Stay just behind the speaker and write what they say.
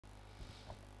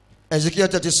Ezekiel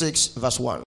 36 verse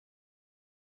 1.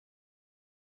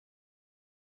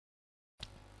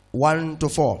 1 to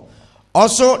 4.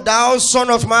 Also thou, son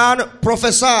of man,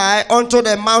 prophesy unto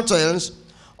the mountains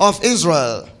of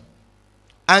Israel,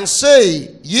 and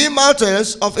say, ye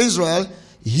mountains of Israel,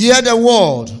 hear the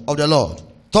word of the Lord.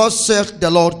 Thus saith the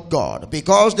Lord God,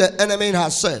 because the enemy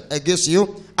has said against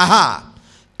you, aha,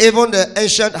 even the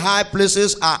ancient high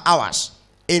places are ours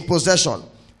in possession.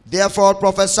 Therefore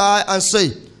prophesy and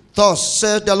say, thus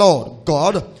saith the Lord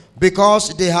God,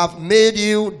 because they have made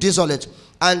you desolate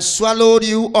and swallowed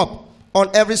you up on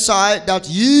every side, that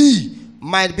ye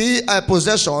might be a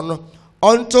possession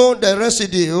unto the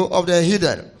residue of the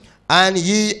heathen. And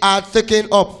ye are taken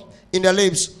up in the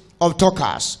lips of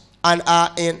talkers, and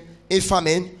are in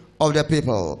infamy of the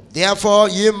people. Therefore,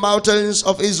 ye mountains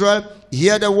of Israel,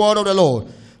 hear the word of the Lord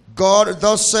God.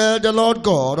 Thus said the Lord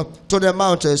God to the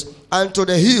mountains, and to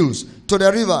the hills, to the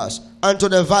rivers, and to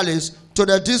the valleys, to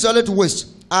the desolate waste,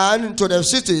 and to the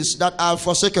cities that are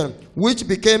forsaken, which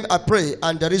became a prey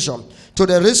and derision, to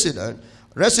the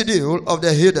residue of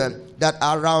the heathen that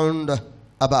are round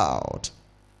about.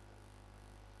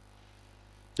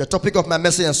 The topic of my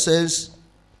message says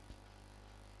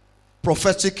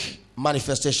prophetic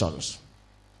manifestations.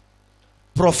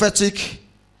 Prophetic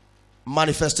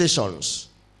manifestations.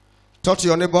 Talk to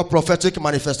your neighbor, prophetic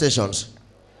manifestations.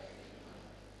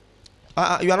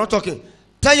 You are not talking.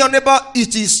 Tell your neighbor,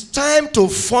 it is time to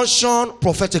function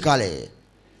prophetically.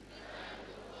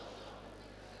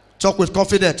 Talk with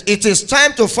confidence. It is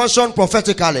time to function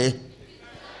prophetically.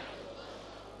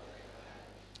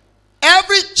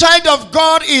 Every child of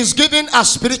God is given a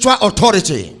spiritual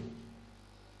authority.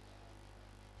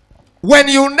 When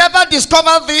you never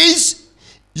discover this,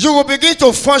 you will begin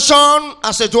to function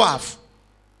as a dwarf.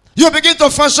 You begin to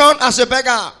function as a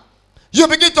beggar. You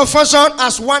begin to function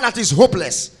as one that is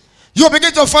hopeless. You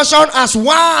begin to function as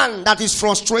one that is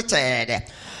frustrated.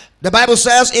 The Bible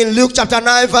says in Luke chapter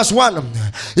 9 verse 1,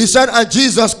 he said, and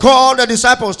Jesus called the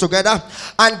disciples together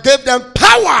and gave them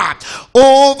power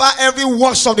over every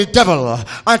works of the devil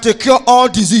and to cure all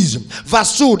disease.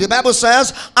 Verse 2, the Bible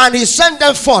says, and he sent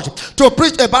them forth to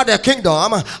preach about the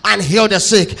kingdom and heal the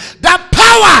sick. That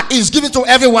power is given to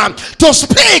everyone to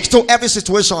speak to every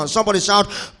situation. Somebody shout,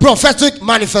 prophetic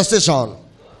manifestation.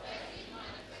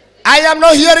 I am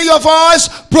not hearing your voice.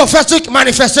 Prophetic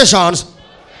manifestations.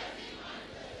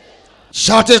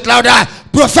 Shout it louder.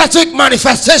 Prophetic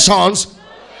manifestations.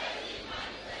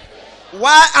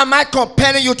 Why am I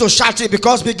compelling you to shout it?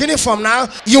 Because beginning from now,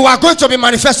 you are going to be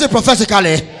manifesting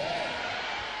prophetically.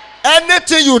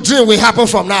 Anything you dream will happen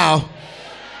from now.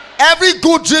 Every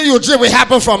good dream you dream will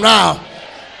happen from now.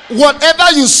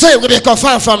 Whatever you say will be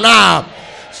confirmed from now.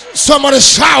 Somebody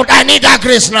shout, I need that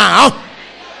grace now.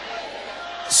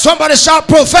 Somebody shout,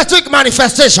 prophetic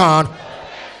manifestation.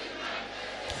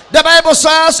 The Bible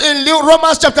says in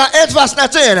Romans chapter 8 verse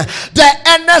 19, the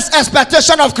earnest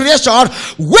expectation of creation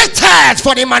waited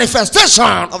for the manifestation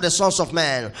of the sons of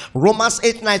men. Romans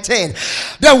 8:19.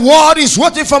 The world is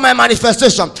waiting for my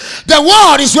manifestation. The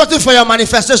world is waiting for your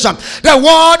manifestation. The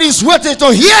world is waiting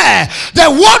to hear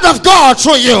the word of God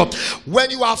through you.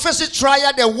 When you are facing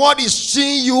trial, the world is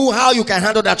seeing you how you can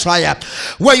handle that trial.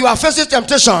 When you are facing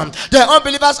temptation, the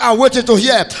unbelievers are waiting to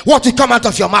hear what will come out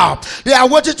of your mouth. They are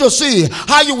waiting to see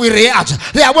how you will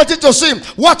react. They are waiting to see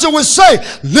what you will say.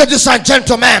 Ladies and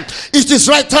gentlemen, it is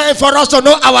right time for us to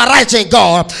know our rights in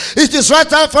God. It is right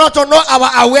time for us to know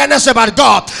our awareness about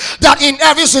God, that in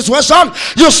every situation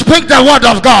you speak the word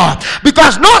of God,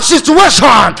 because no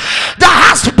situation that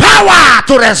has power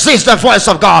to resist the voice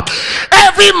of God.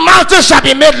 Every mountain shall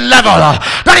be made level.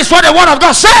 That is what the word of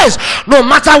God says. No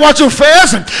matter what you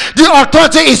face, the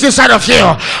authority is inside of you.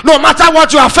 No matter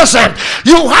what you are facing,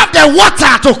 you have the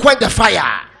water to quench the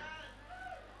fire.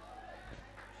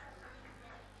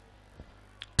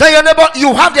 Tell your neighbor,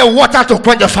 you have the water to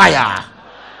quench the fire.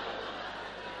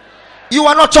 You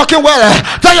are not talking well.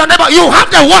 Tell your neighbor, you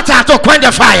have the water to quench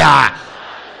the fire.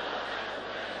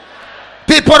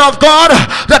 People of God,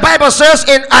 the Bible says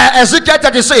in Ezekiel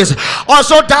 36,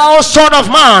 also thou son of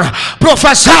man,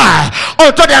 prophesy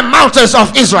unto the mountains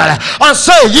of Israel, and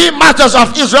say, ye mountains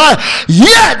of Israel,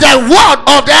 hear the word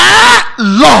of the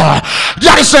Lord.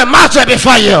 There is a mountain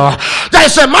before you. There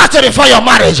is a mountain before your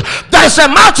marriage. There is a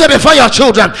mountain before your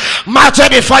children. Mountain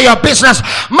before your business.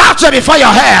 Mountain before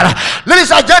your hair.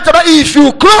 Ladies and gentlemen, if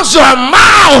you close your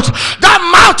mouth, that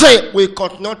mountain will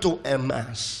continue to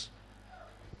immerse.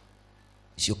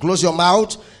 If you close your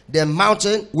mouth, the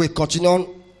mountain will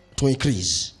continue to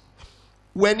increase.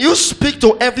 When you speak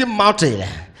to every mountain,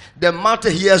 the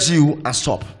mountain hears you and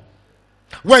stop.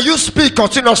 When you speak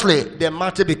continuously, the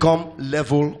mountain become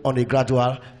level on a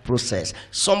gradual process.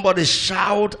 Somebody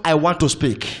shout, I want to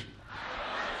speak.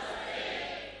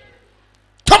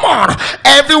 Come on,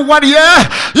 everyone here,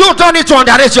 you don't need to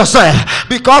underrate yourself,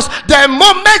 because the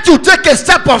moment you take a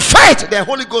step of faith, the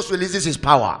Holy Ghost releases his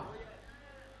power.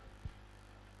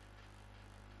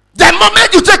 The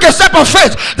moment you take a step of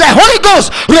faith, the Holy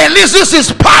Ghost releases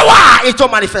his power into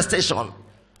manifestation.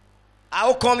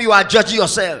 How come you are judging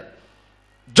yourself?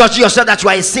 Judging yourself that you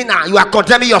are a sinner. You are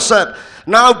condemning yourself.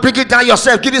 Now bring it down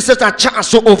yourself. Give yourself a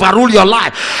chance to overrule your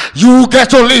life. You get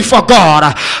to live for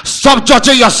God. Stop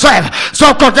judging yourself.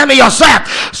 Stop condemning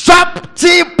yourself. Stop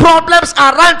seeing problems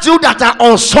around you that are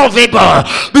unsolvable,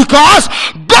 because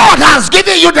God has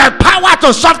given you the power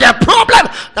to solve the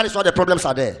problem. That is why the problems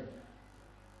are there.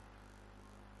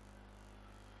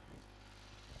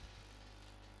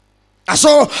 And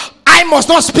so I must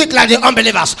not speak like the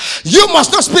unbelievers. You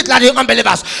must not speak like the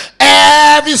unbelievers.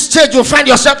 Every stage you find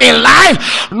yourself in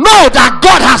life, know that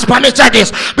God has permitted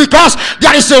this, because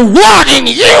there is a word in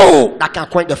you that can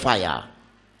quench the fire.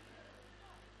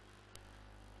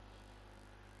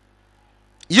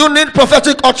 You need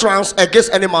prophetic utterance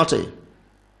against any mountain.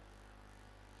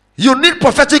 You need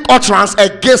prophetic utterance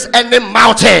against any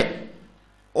mountain.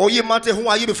 Oh, ye mountain, who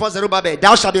are you before Zerubbabel?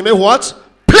 Thou shalt be made what?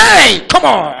 Plain. Come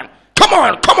on. Come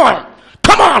on, come on,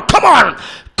 come on, come on,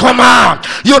 come on.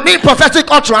 You need prophetic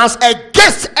utterance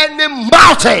against any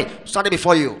mountain standing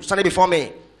before you, standing before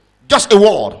me. Just a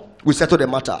word will settle the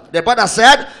matter. The brother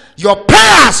said, your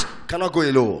prayers cannot go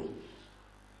alone.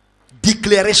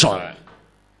 Declaration.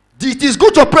 It is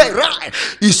good to pray, right?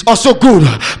 It's also good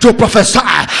to prophesy.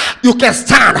 You can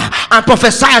stand and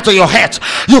prophesy to your head.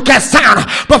 You can stand,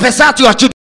 prophesy to your children.